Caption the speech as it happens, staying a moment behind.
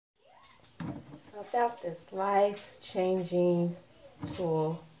about this life-changing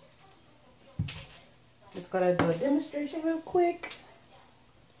tool. Just gonna do a demonstration real quick.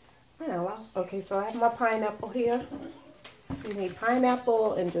 Okay, so I have my pineapple here. You need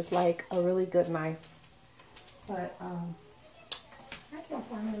pineapple and just like a really good knife. But I can't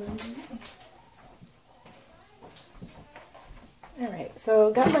find a really good knife. Alright,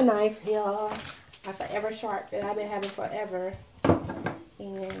 so got my knife here. My Forever Sharp that I've been having forever.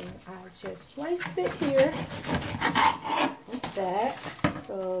 And I just sliced it here like that.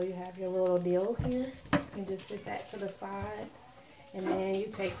 So you have your little deal here. You just sit that to the side. And then you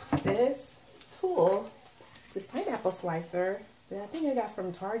take this tool, this pineapple slicer that I think I got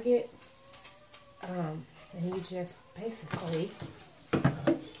from Target. And you just basically,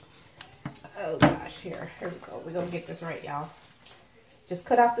 oh gosh, here we go. We're gonna get this right, y'all. Just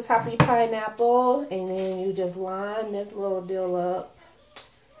cut off the top of your pineapple and then you just line this little deal up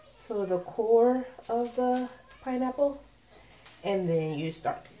to the core of the pineapple. And then you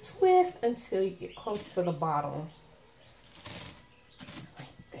start to twist until you get close to the bottom.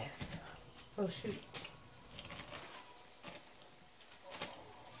 Like this. Oh shoot.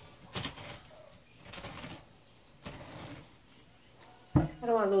 I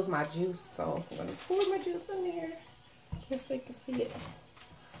don't want to lose my juice, so I'm going to pour my juice in there just so you can see it.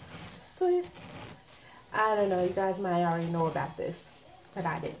 Just twist. I don't know, you guys might already know about this, but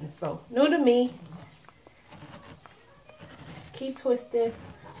I didn't. So, new to me. Just keep twisting,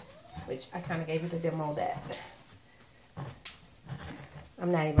 which I kind of gave you the demo of that.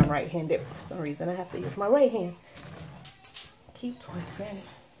 I'm not even right-handed for some reason. I have to use my right hand. Keep twisting.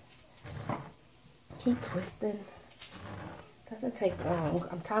 Keep twisting. Doesn't take long.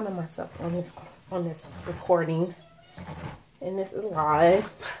 I'm timing myself on this recording, and this is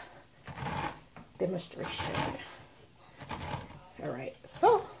live demonstration. All right,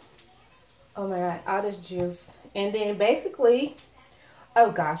 so oh my god, all this juice, and then basically,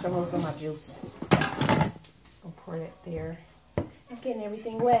 oh gosh, I'm losing my juice. I'll pour it there. It's getting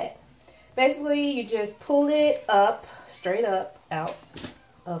everything wet. Basically, you just pull it up, straight up, out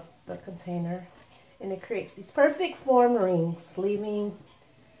of the container. And it creates these perfect form rings, leaving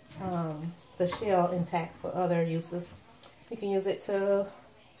the shell intact for other uses. You can use it to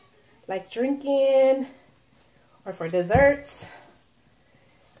like drinking or for desserts.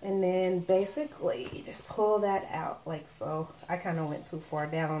 And then basically you just pull that out like so. I kind of went too far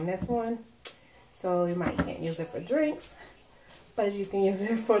down on this one. So you might can't use it for drinks, but you can use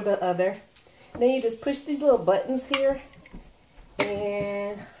it for the other. And then you just push these little buttons here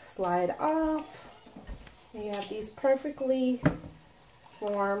and slide off. And you have these perfectly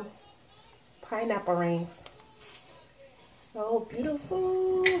formed pineapple rings. So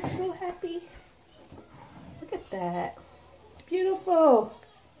beautiful. So happy. Look at that. Beautiful.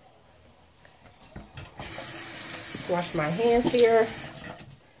 Just wash my hands here.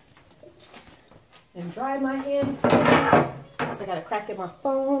 And dry my hands. So I got a crack in my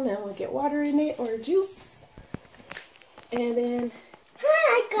phone and we'll get water in it or juice. And then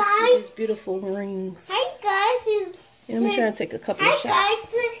hi guys. These beautiful rings. Hi guys. And I'm trying to take a couple of shots. Hi guys.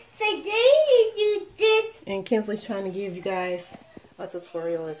 Today you did. And Kinsley's trying to give you guys a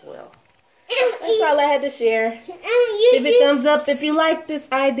tutorial as well. That's all I had to share. Give it a thumbs up if you like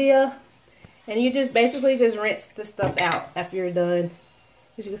this idea. And you just basically just rinse the stuff out after you're done.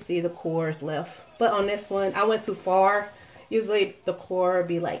 As you can see, the core is left. But on this one, I went too far. Usually the core would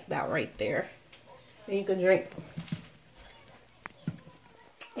be like about right there. And you can drink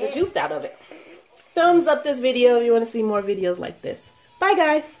the juice out of it. Thumbs up this video if you want to see more videos like this. Bye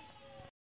guys.